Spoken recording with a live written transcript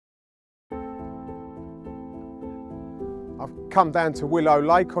I've come down to Willow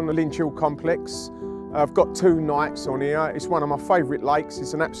Lake on the Linch complex. I've got 2 nights on here. It's one of my favourite lakes.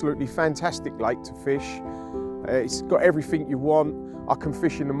 It's an absolutely fantastic lake to fish. It's got everything you want. I can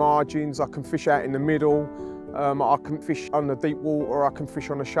fish in the margins, I can fish out in the middle, I can fish on the deep water, I can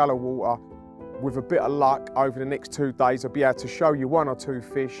fish on the shallow water. With a bit of luck, over the next 2 days, I'll be able to show you 1 or 2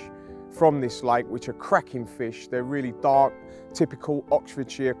 fish from this lake, which are cracking fish. They're really dark, typical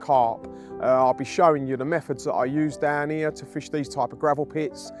Oxfordshire carp. I'll be showing you the methods that I use down here to fish these type of gravel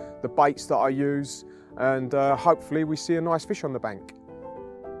pits, the baits that I use, and hopefully we see a nice fish on the bank.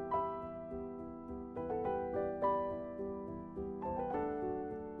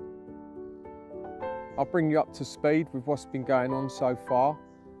 I'll bring you up to speed with what's been going on so far.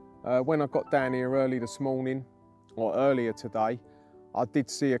 When I got down here early this morning, or earlier today, I did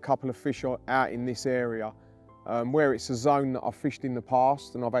see a couple of fish out in this area. Where it's a zone that I've fished in the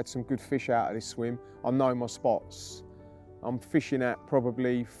past and I've had some good fish out of this swim, I know my spots. I'm fishing at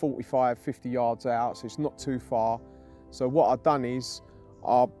probably 45, 50 yards out, so it's not too far. So what I've done is,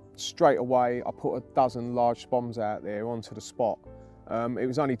 straight away, I put a dozen large spombs out there onto the spot. It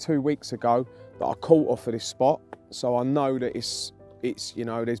was only 2 weeks ago that I caught off of this spot, so I know that it's you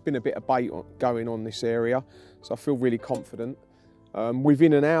know, there's been a bit of bait going on this area, so I feel really confident.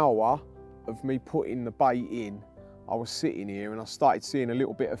 Within an hour of me putting the bait in, I was sitting here and I started seeing a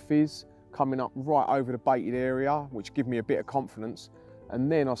little bit of fizz coming up right over the baited area, which gave me a bit of confidence.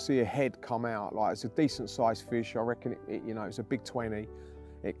 And then I see a head come out, like it's a decent sized fish. I reckon you know, it's a big 20.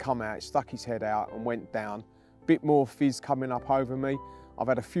 It come out, it stuck his head out and went down. Bit more fizz coming up over me. I've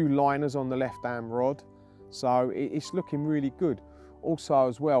had a few liners on the left-hand rod, so it's looking really good. Also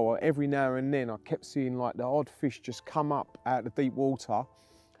as well, every now and then I kept seeing like the odd fish just come up out of the deep water,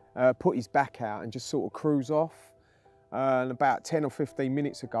 put his back out and just sort of cruise off. And about 10 or 15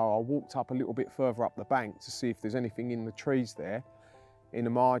 minutes ago, I walked up a little bit further up the bank to see if there's anything in the trees there, in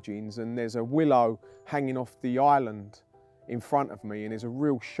the margins, and there's a willow hanging off the island in front of me, and there's a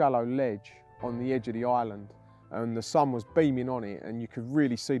real shallow ledge on the edge of the island. And the sun was beaming on it, and you could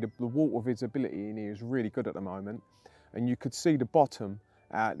really see the water visibility in here is really good at the moment. And you could see the bottom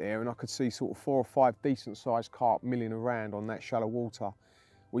out there, and I could see sort of 4 or 5 decent sized carp milling around on that shallow water,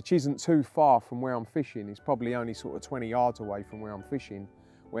 which isn't too far from where I'm fishing. It's probably only sort of 20 yards away from where I'm fishing,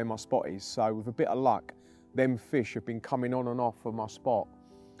 where my spot is. So with a bit of luck, them fish have been coming on and off of my spot.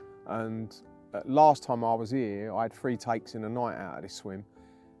 And last time I was here, I had 3 takes in a night out of this swim,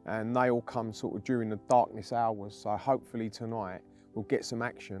 and they all come sort of during the darkness hours. So hopefully tonight we'll get some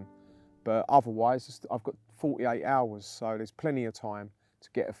action. But otherwise, I've got 48 hours, so there's plenty of time to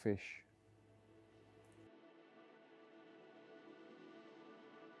get a fish.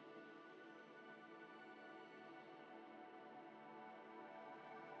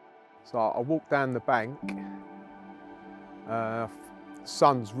 So I walked down the bank, the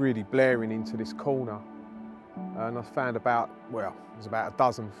sun's really blaring into this corner, and I found about, well, there's about a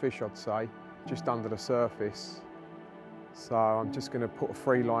dozen fish I'd say, just under the surface. So I'm just going to put a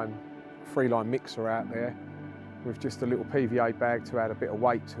free line mixer out there with just a little PVA bag to add a bit of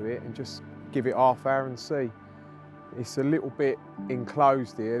weight to it and just give it half hour and see. It's a little bit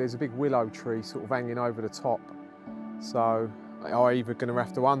enclosed here. There's a big willow tree sort of hanging over the top. So I'm either going to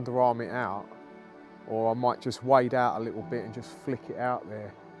have to underarm it out, or I might just wade out a little bit and just flick it out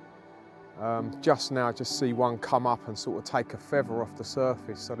there. Just now I just see one come up and sort of take a feather off the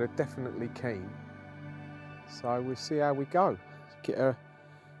surface, so they're definitely keen. So we'll see how we go.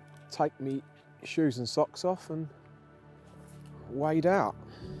 Take me shoes and socks off and wade out.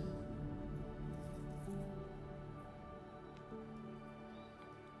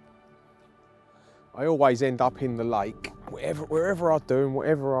 I always end up in the lake. Wherever I do and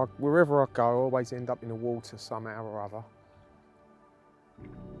wherever I go, I always end up in the water somehow or other.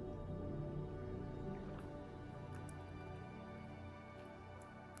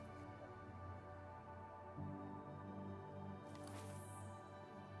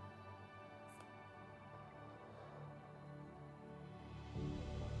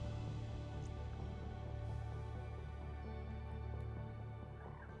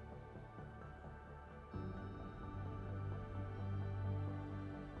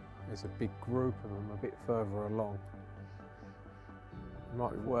 There's a big group of them a bit further along. It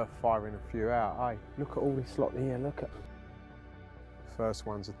might be worth firing a few out, eh? Look at all this lot here, look at them. The first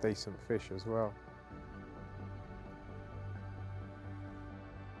one's a decent fish as well.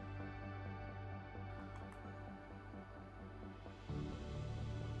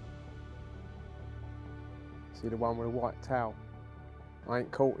 See the one with a white towel? I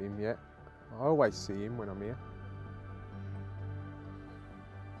ain't caught him yet. I always see him when I'm here.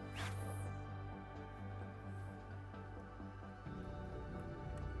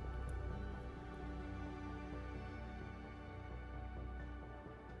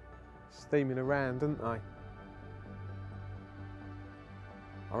 steaming around, aren't they?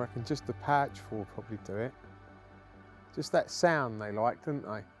 I reckon just the pouchful will probably do it. Just that sound they like, don't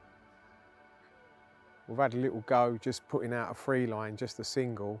they? We've had a little go just putting out a free line, just a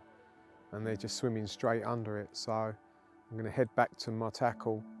single, and they're just swimming straight under it. So I'm going to head back to my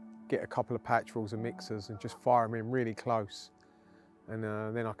tackle, get a couple of patchfuls and mixers and just fire them in really close. And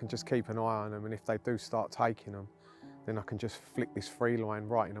then I can just keep an eye on them, and if they do start taking them, then I can just flick this free line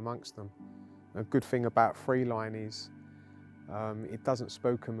right in amongst them. A good thing about free line is it doesn't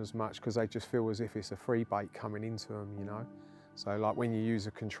spook them as much because they just feel as if it's a free bait coming into them, you know. So like when you use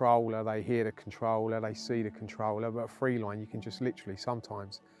a controller, they hear the controller, they see the controller, but a free line you can just literally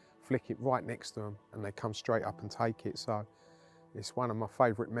sometimes flick it right next to them and they come straight up and take it. So it's one of my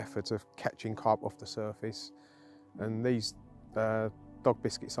favourite methods of catching carp off the surface. And these dog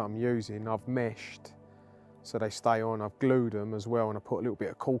biscuits I'm using, I've meshed so they stay on. I've glued them as well, and I put a little bit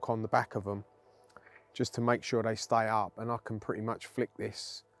of cork on the back of them just to make sure they stay up, and I can pretty much flick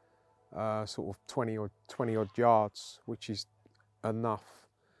this sort of 20 odd yards, which is enough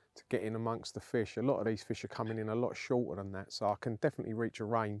to get in amongst the fish. A lot of these fish are coming in a lot shorter than that, so I can definitely reach a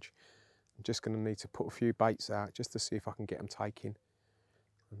range. I'm just going to need to put a few baits out just to see if I can get them taking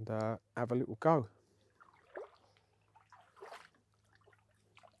and have a little go.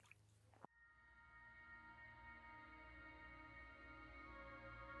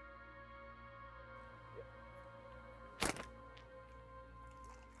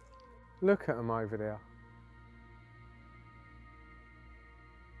 Look at them over there.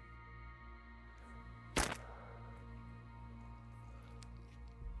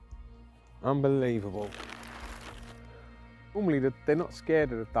 Unbelievable. Normally they're not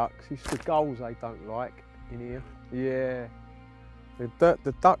scared of the ducks, it's the gulls they don't like in here. Yeah.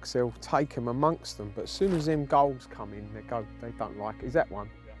 The ducks, they'll take them amongst them, but as soon as them gulls come in, they don't like it. Is that one?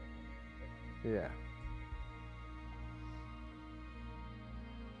 Yeah.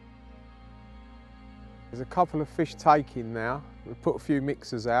 There's a couple of fish taking now. We've put a few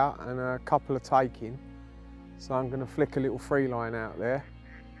mixers out and a couple are taking. So I'm going to flick a little free line out there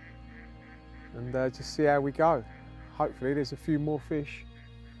and just see how we go. Hopefully there's a few more fish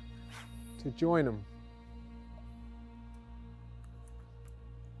to join them.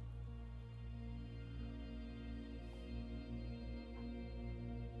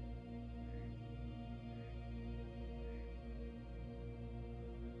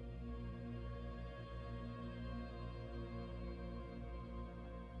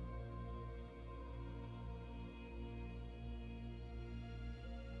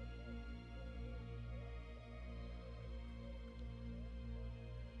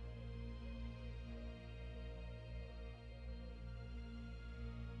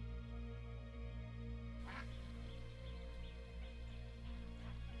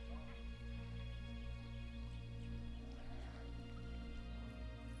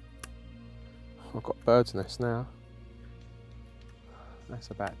 I've got bird's nest now. That's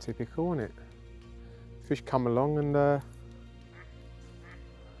about typical, isn't it? Fish come along and I'm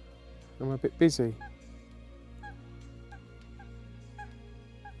a bit busy.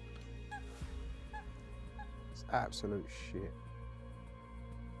 It's absolute shit.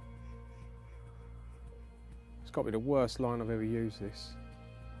 It's got to be the worst line I've ever used this.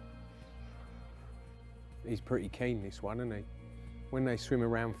 He's pretty keen, this one, isn't he? When they swim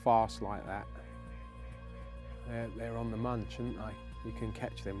around fast like that, they're on the munch, aren't they? You can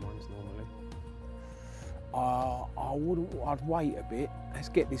catch them ones normally. I'd wait a bit. Let's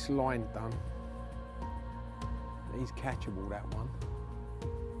get this line done. He's catchable, that one.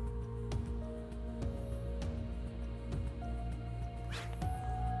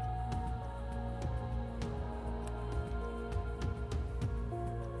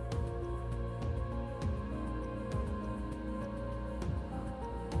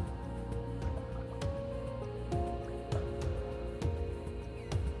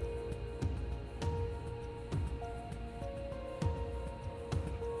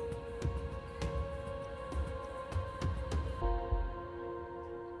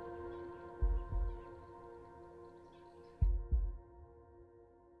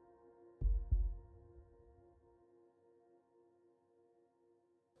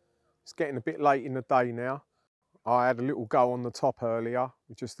 It's getting a bit late in the day now. I had a little go on the top earlier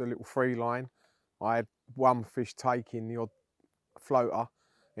with just a little free line. I had one fish taking the odd floater.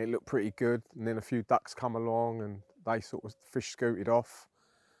 It looked pretty good, and then a few ducks come along and they sort of fish scooted off.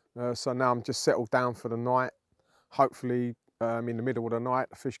 So now I'm just settled down for the night. Hopefully in the middle of the night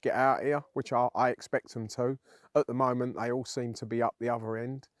the fish get out here, which I expect them to. At the moment they all seem to be up the other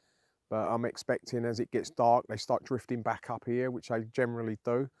end, but I'm expecting as it gets dark they start drifting back up here, which they generally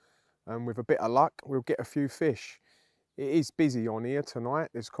do. and with a bit of luck we'll get a few fish. It is busy on here tonight.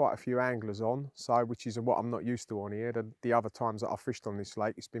 There's quite a few anglers on, so which is what I'm not used to on here. The other times that I've fished on this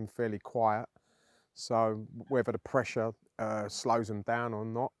lake, it's been fairly quiet. So whether the pressure slows them down or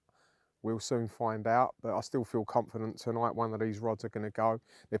not, we'll soon find out. But I still feel confident tonight one of these rods are going to go.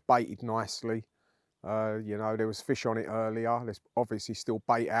 They're baited nicely. You know, there was fish on it earlier. There's obviously still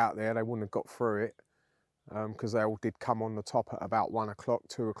bait out there. They wouldn't have got through it because they all did come on the top at about 1 o'clock,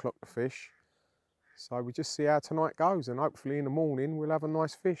 2 o'clock to fish. So we just see how tonight goes, and hopefully in the morning we'll have a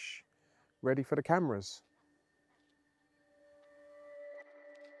nice fish ready for the cameras.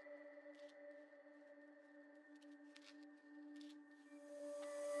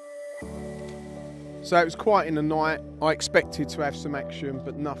 So it was quiet in the night. I expected to have some action,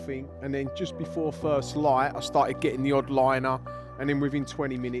 but nothing. And then just before first light, I started getting the odd liner, and then within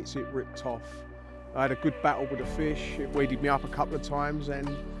 20 minutes it ripped off. I had a good battle with the fish. It weeded me up a couple of times, and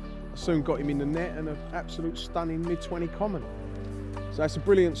I soon got him in the net, and an absolute stunning mid-20 common. So that's a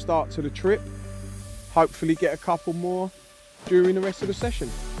brilliant start to the trip. Hopefully get a couple more during the rest of the session.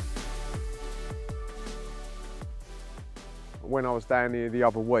 When I was down here the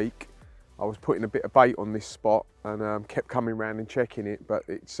other week, I was putting a bit of bait on this spot and kept coming around and checking it, but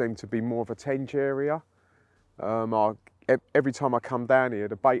it seemed to be more of a tench area. Every time I come down here,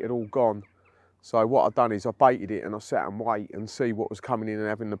 the bait had all gone. So what I've done is I baited it and I sat and wait and see what was coming in and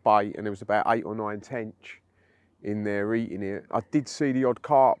having the bait, and there was about 8 or 9 tench in there eating it. I did see the odd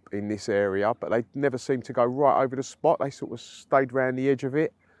carp in this area, but they never seemed to go right over the spot. They sort of stayed around the edge of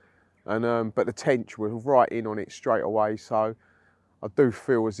it, and but the tench was right in on it straight away. So I do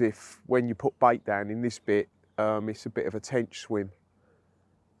feel as if when you put bait down in this bit, it's a bit of a tench swim.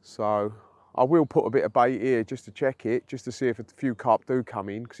 So I will put a bit of bait here just to check it, just to see if a few carp do come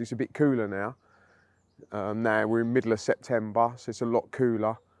in, because it's a bit cooler now. Now we're in middle of September, so it's a lot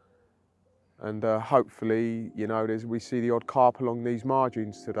cooler. And hopefully, you know, we see the odd carp along these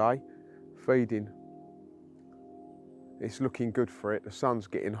margins today, feeding. It's looking good for it. The sun's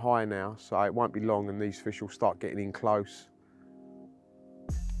getting high now, so it won't be long and these fish will start getting in close.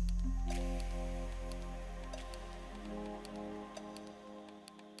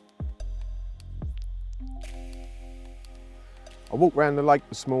 I walked around the lake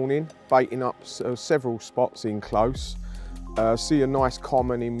this morning, baiting up several spots in close. See a nice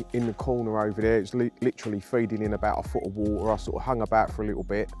common in the corner over there. It's literally feeding in about a foot of water. I sort of hung about for a little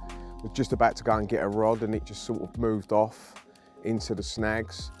bit. Was just about to go and get a rod, and it just sort of moved off into the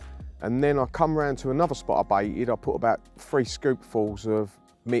snags. And then I come round to another spot I baited. I put about 3 scoopfuls of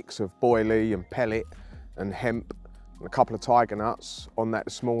mix of boilie and pellet and hemp, and a couple of tiger nuts on that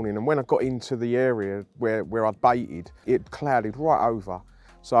this morning. And when I got into the area where I'd baited, it clouded right over.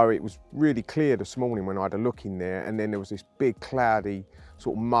 So it was really clear this morning when I had a look in there, and then there was this big cloudy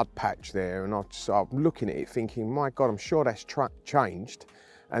sort of mud patch there, and I'm looking at it thinking, my God, I'm sure that's changed.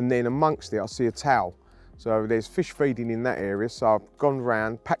 And then amongst it, I see a towel. So there's fish feeding in that area, so I've gone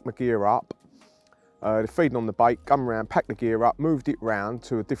round, packed my gear up, they're feeding on the bait, come round, packed the gear up, moved it round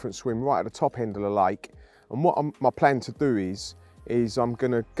to a different swim right at the top end of the lake. And what my plan to do is I'm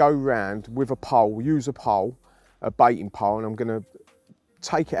gonna go round with a pole, use a pole, a baiting pole, and I'm gonna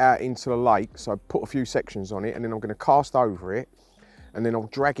take it out into the lake, so put a few sections on it, and then I'm going to cast over it, and then I'll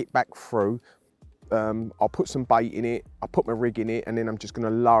drag it back through. I'll put some bait in it, I'll put my rig in it, and then I'm just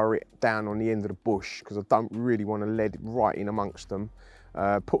going to lower it down on the end of the bush, because I don't really want to let it right in amongst them.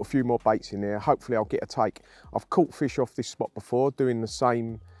 Put a few more baits in there, hopefully I'll get a take. I've caught fish off this spot before doing the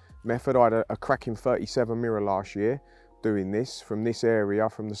same method. I had a cracking 37 mirror last year doing this from this area,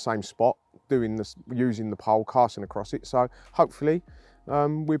 from the same spot, doing this, using the pole, casting across it. So hopefully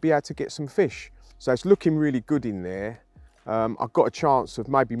we'll be able to get some fish. So it's looking really good in there. I've got a chance of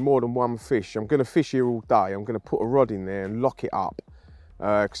maybe more than one fish. I'm going to fish here all day. I'm going to put a rod in there and lock it up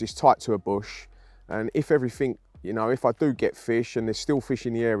because it's tight to a bush. And if everything, you know, if I do get fish and there's still fish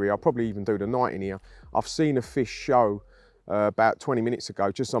in the area, I'll probably even do the night in here. I've seen a fish show about 20 minutes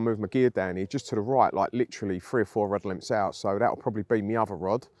ago, just as I moved my gear down here, just to the right, like literally 3 or 4 rod lengths out. So that'll probably be my other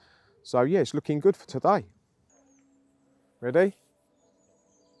rod. So yeah, it's looking good for today. Ready?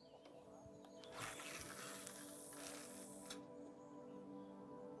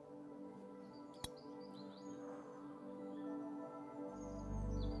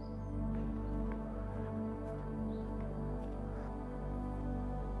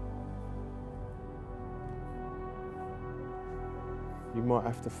 You might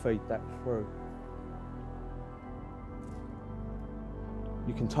have to feed that through.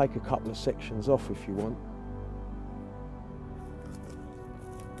 You can take a couple of sections off if you want.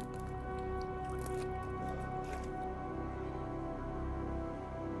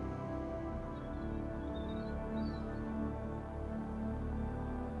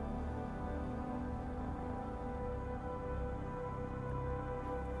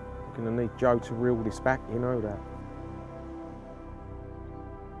 going to need Joe to reel this back, you know that.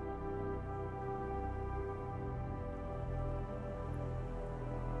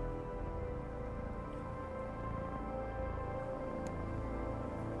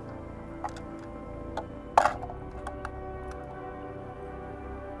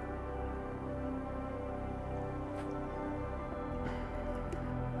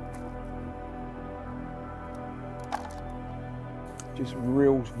 Just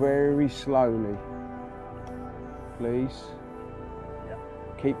reels very slowly, please. Yeah.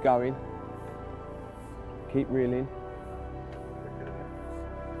 Keep going. Keep reeling.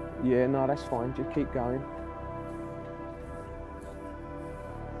 Yeah, no, that's fine. Just keep going.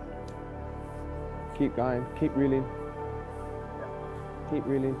 Keep going. Keep reeling. Keep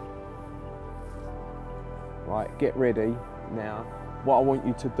reeling. Right, get ready now. What I want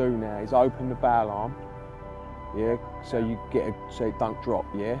you to do now is open the bow arm. Yeah, so you get so it don't drop,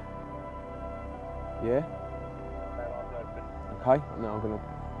 yeah? Yeah? Okay, now I'm gonna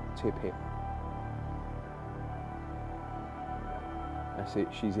tip it. That's it,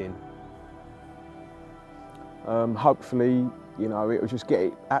 she's in. Hopefully, you know, it'll just get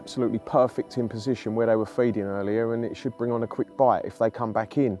it absolutely perfect in position where they were feeding earlier, and it should bring on a quick bite if they come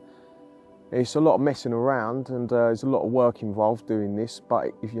back in. It's a lot of messing around, and there's a lot of work involved doing this,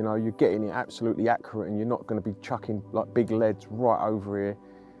 but if you know you're getting it absolutely accurate, and you're not going to be chucking like big leads right over here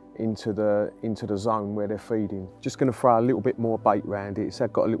into the zone where they're feeding. Just going to throw a little bit more bait around it. It's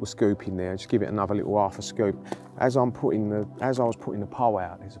got a little scoop in there. Just give it another little half a scoop. As I was putting the pole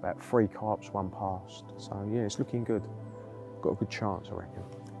out, there's about 3 carps, 1 past. So yeah, it's looking good. Got a good chance, I reckon.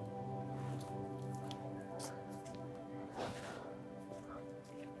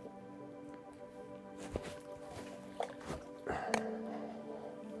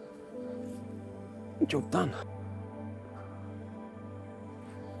 Job done.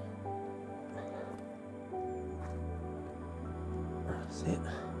 That's it.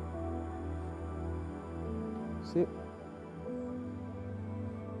 That's it.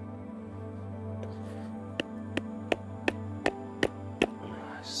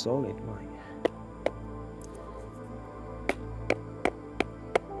 Solid, mate.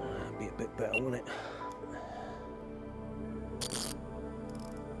 That'd be a bit better, wouldn't it?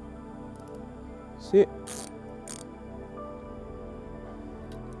 That's it.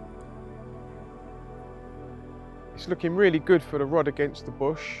 It's looking really good for the rod against the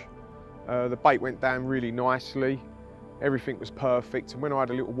bush. The bait went down really nicely. Everything was perfect. And when I had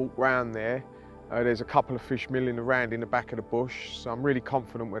a little walk round there, there's a couple of fish milling around in the back of the bush. So I'm really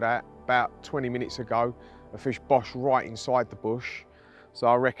confident with that. About 20 minutes ago, a fish boshed right inside the bush. So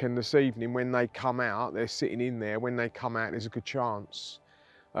I reckon this evening when they come out, they're sitting in there. When they come out, there's a good chance.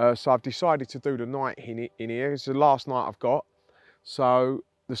 So I've decided to do the night in here. It's the last night I've got. So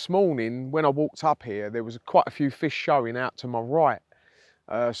this morning, when I walked up here, there was quite a few fish showing out to my right,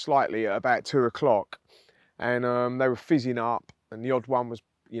 slightly at about 2 o'clock. And they were fizzing up, and the odd one was,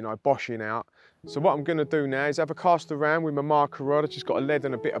 you know, boshing out. So what I'm gonna do now is have a cast around with my marker rod. I've just got a lead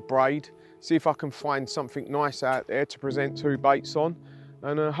and a bit of braid. See if I can find something nice out there to present 2 baits on,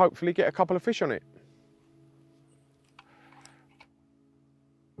 and hopefully get a couple of fish on it.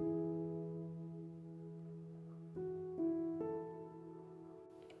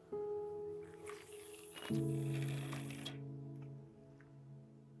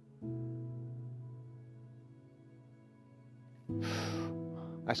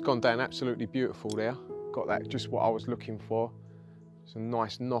 That's gone down absolutely beautiful there. Got that, just what I was looking for. It's a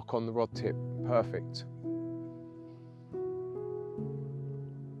nice knock on the rod tip, perfect.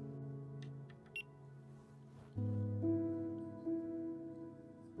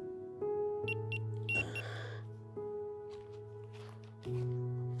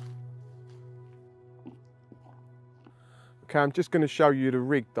 Okay, I'm just going to show you the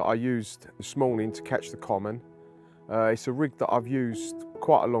rig that I used this morning to catch the common. It's a rig that I've used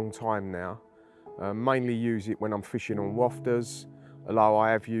quite a long time now. Mainly use it when I'm fishing on wafters, although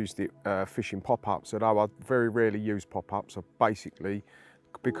I have used it fishing pop-ups, although I very rarely use pop-ups. I basically,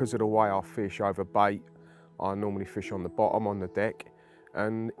 because of the way I fish over bait, I normally fish on the bottom, on the deck.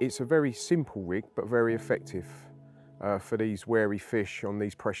 And it's a very simple rig, but very effective for these wary fish on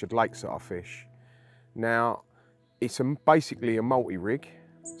these pressured lakes that I fish. Now, it's basically a multi-rig.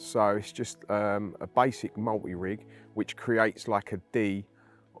 So it's just a basic multi-rig which creates like a D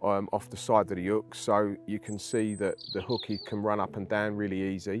off the side of the hook, so you can see that the hooky can run up and down really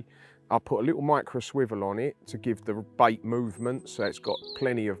easy. I put a little micro swivel on it to give the bait movement, so it's got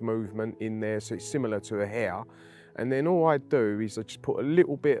plenty of movement in there, so it's similar to a hair. And then all I do is I just put a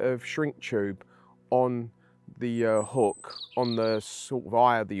little bit of shrink tube on the hook on the sort of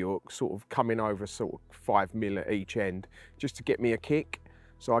eye of the hook, sort of coming over sort of 5mm at each end, just to get me a kick.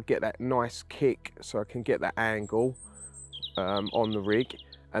 So I get that nice kick so I can get that angle on the rig.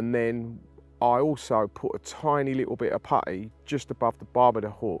 And then I also put a tiny little bit of putty just above the barb of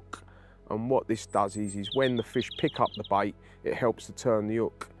the hook. And what this does is when the fish pick up the bait, it helps to turn the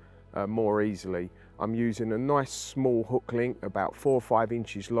hook more easily. I'm using a nice small hook link, about 4 or 5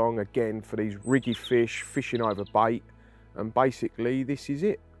 inches long, again for these riggy fish fishing over bait. And basically this is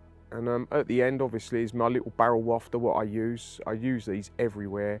it. And at the end, obviously, is my little barrel wafter, what I use. I use these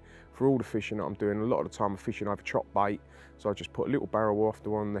everywhere for all the fishing that I'm doing. A lot of the time I'm fishing over chop bait, so I just put a little barrel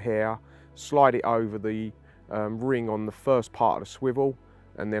wafter on the hair, slide it over the ring on the first part of the swivel,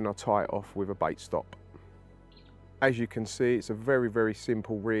 and then I tie it off with a bait stop. As you can see, it's a very, very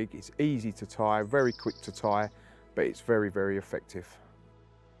simple rig. It's easy to tie, very quick to tie, but it's very, very effective.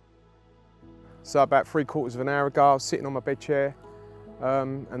 So about 3/4 of an hour ago, I was sitting on my bed chair,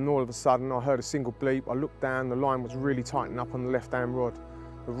 and all of a sudden I heard a single bleep. I looked down, the line was really tightening up on the left-hand rod.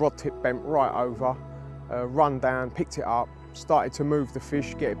 The rod tip bent right over, run down, picked it up, started to move the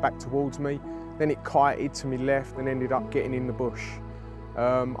fish, get it back towards me. Then it kited to me left and ended up getting in the bush.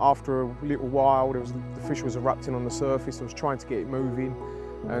 After a little while, the fish was erupting on the surface. I was trying to get it moving,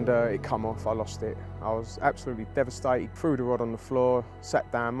 and it come off. I lost it. I was absolutely devastated. Threw the rod on the floor,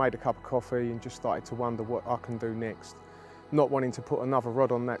 sat down, made a cup of coffee, and just started to wonder what I can do next. Not wanting to put another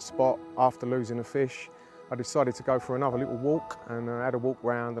rod on that spot after losing a fish, I decided to go for another little walk, and I had a walk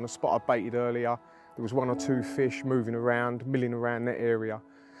round, and a spot I baited earlier, there was 1 or 2 fish moving around, milling around that area.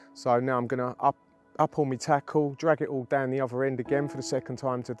 So now I'm gonna up all my tackle, drag it all down the other end again for the 2nd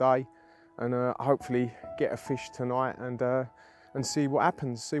time today, and hopefully get a fish tonight and see what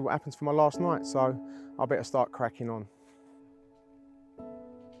happens for my last night. So I better start cracking on.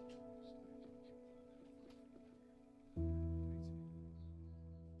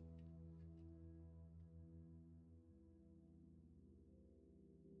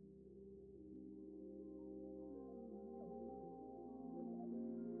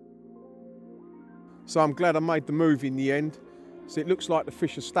 So I'm glad I made the move in the end. So it looks like the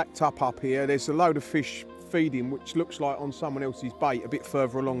fish are stacked up here. There's a load of fish feeding, which looks like on someone else's bait a bit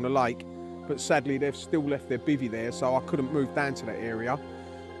further along the lake. But sadly, they've still left their bivvy there, so I couldn't move down to that area.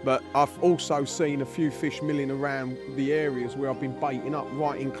 But I've also seen a few fish milling around the areas where I've been baiting up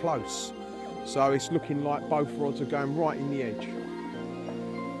right in close. So it's looking like both rods are going right in the edge.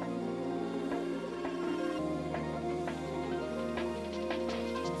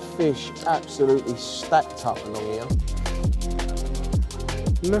 Fish absolutely stacked up along here.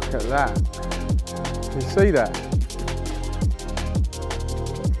 Look at that. Can you see that?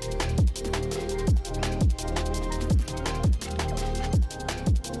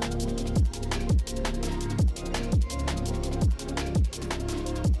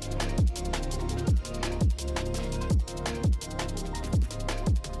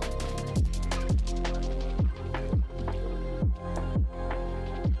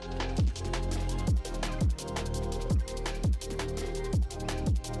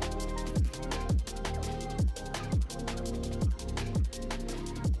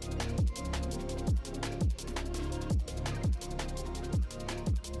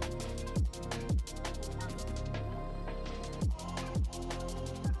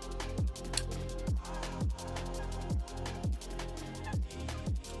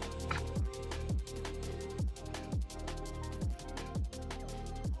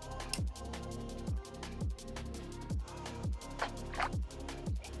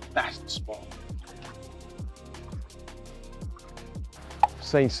 That's the spot.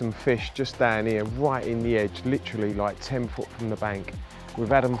 Seen some fish just down here, right in the edge, literally like 10 foot from the bank. We've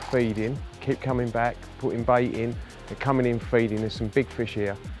had them feeding, keep coming back, putting bait in, they're coming in feeding. There's some big fish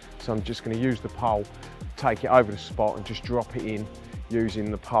here, so I'm just going to use the pole, take it over the spot and just drop it in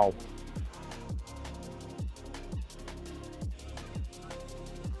using the pole.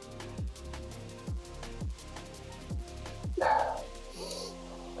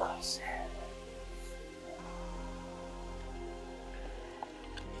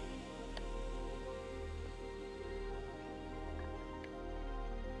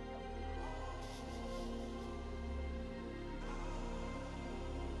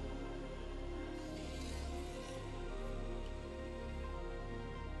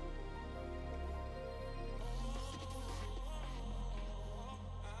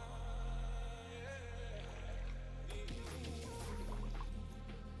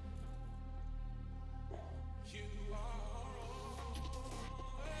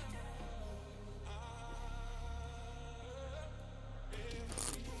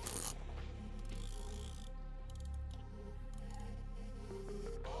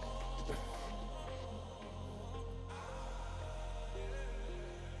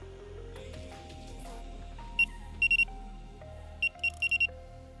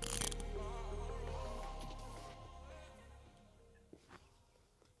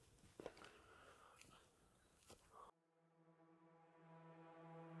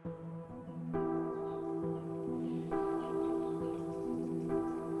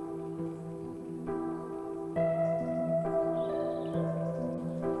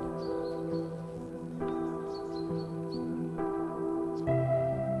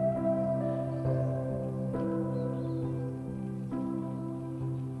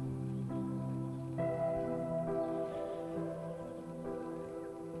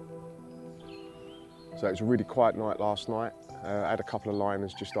 So it was a really quiet night last night. I had a couple of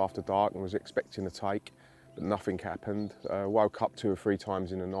liners just after dark and was expecting to take, but nothing happened. Woke up 2 or 3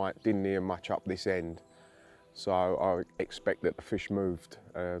 times in the night, didn't hear much up this end. So I expect that the fish moved.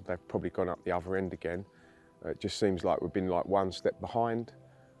 They've probably gone up the other end again. It just seems like we've been like 1 step behind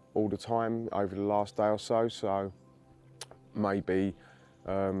all the time over the last day or so. So maybe,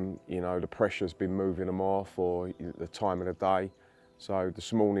 you know, the pressure's been moving them off, or the time of the day. So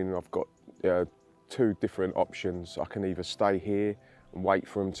this morning I've got 2 different options. I can either stay here and wait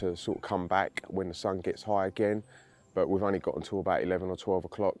for them to sort of come back when the sun gets high again, but we've only got until about 11 or 12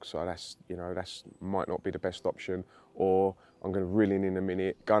 o'clock, so that's, you know, that's might not be the best option. Or I'm going to reel in a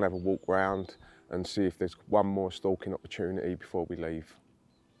minute, go and have a walk round and see if there's one more stalking opportunity before we leave.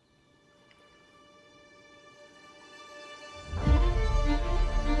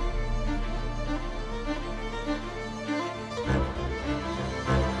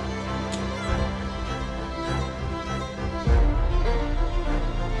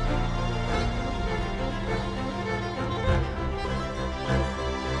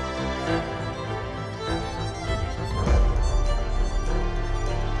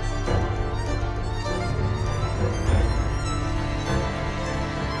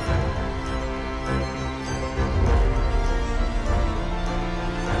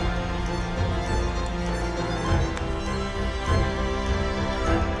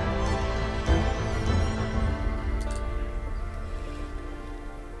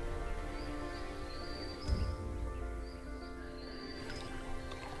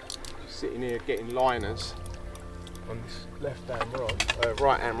 Sitting here getting liners on this left-hand rod,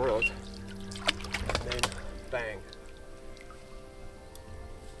 right-hand rod, and then bang,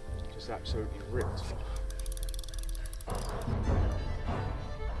 just absolutely ripped.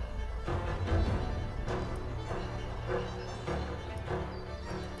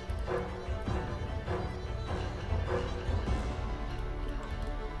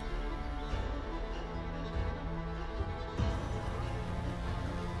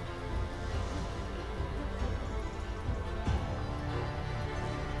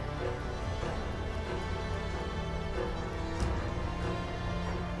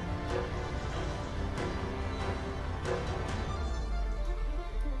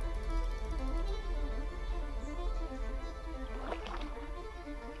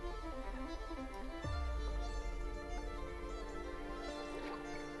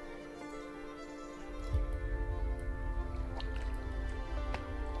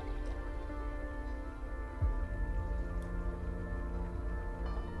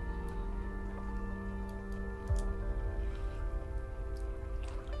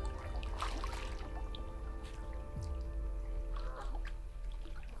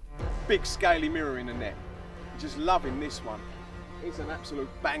 Big scaly mirror in the net. Just loving this one. It's an absolute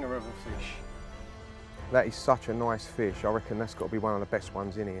banger of a fish. That is such a nice fish. I reckon that's got to be one of the best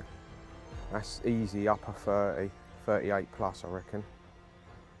ones in here. That's easy upper 30, 38 plus, I reckon.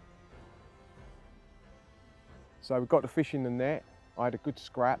 So we've got the fish in the net. I had a good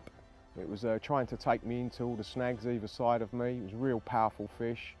scrap. It was trying to take me into all the snags either side of me. It was a real powerful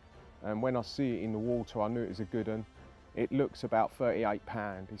fish. And when I see it in the water, I knew it was a good one. It looks about 38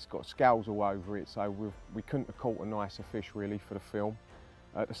 pound. It's got scales all over it, so we couldn't have caught a nicer fish really for the film.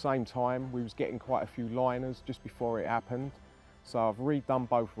 At the same time, we was getting quite a few liners just before it happened. So I've redone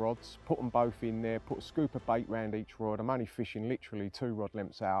both rods, put them both in there, put a scoop of bait round each rod. I'm only fishing literally 2 rod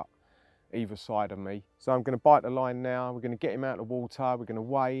lengths out either side of me. So I'm going to bite the line now. We're going to get him out of the water, we're going to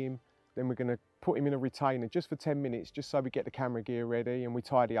weigh him, then we're going to put him in a retainer just for 10 minutes, just so we get the camera gear ready and we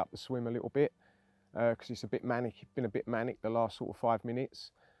tidy up the swim a little bit. Because it's a bit manic, been a bit manic the last sort of 5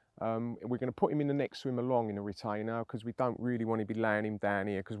 minutes. We're going to put him in the next swim along in a retainer, because we don't really want to be laying him down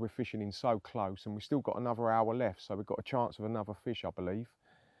here because we're fishing in so close, and we've still got another hour left, so we've got a chance of another fish, I believe.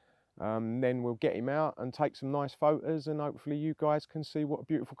 Then we'll get him out and take some nice photos, and hopefully you guys can see what a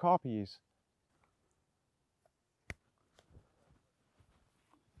beautiful carp he is.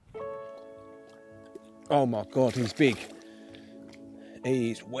 Oh my God, he's big.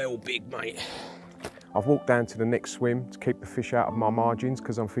 He's well big, mate. I've walked down to the next swim to keep the fish out of my margins,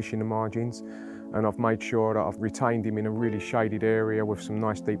 because I'm fishing the margins, and I've made sure that I've retained him in a really shaded area with some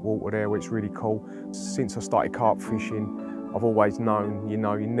nice deep water there, which is really cool. Since I started carp fishing, I've always known, you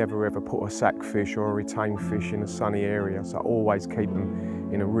know, you never ever put a sack fish or a retained fish in a sunny area, so I always keep them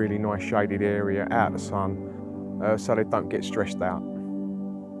in a really nice shaded area out of the sun, so they don't get stressed out.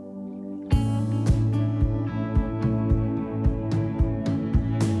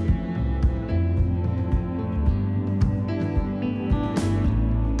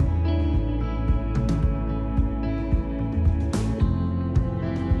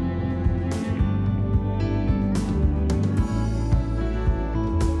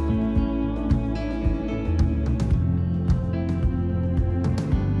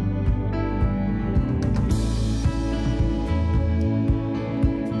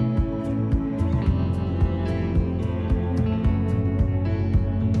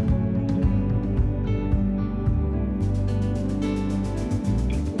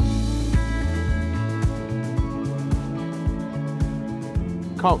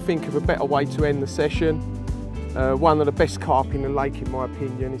 Can't think of a better way to end the session. One of the best carp in the lake in my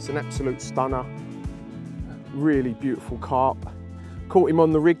opinion. It's an absolute stunner. Really beautiful carp. Caught him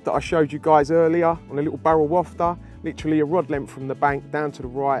on the rig that I showed you guys earlier on a little barrel wafter, literally a rod length from the bank down to the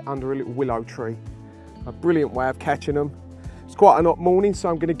right under a little willow tree. A brilliant way of catching them. It's quite a hot morning, so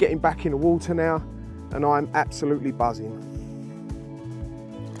I'm going to get him back in the water now, and I'm absolutely buzzing.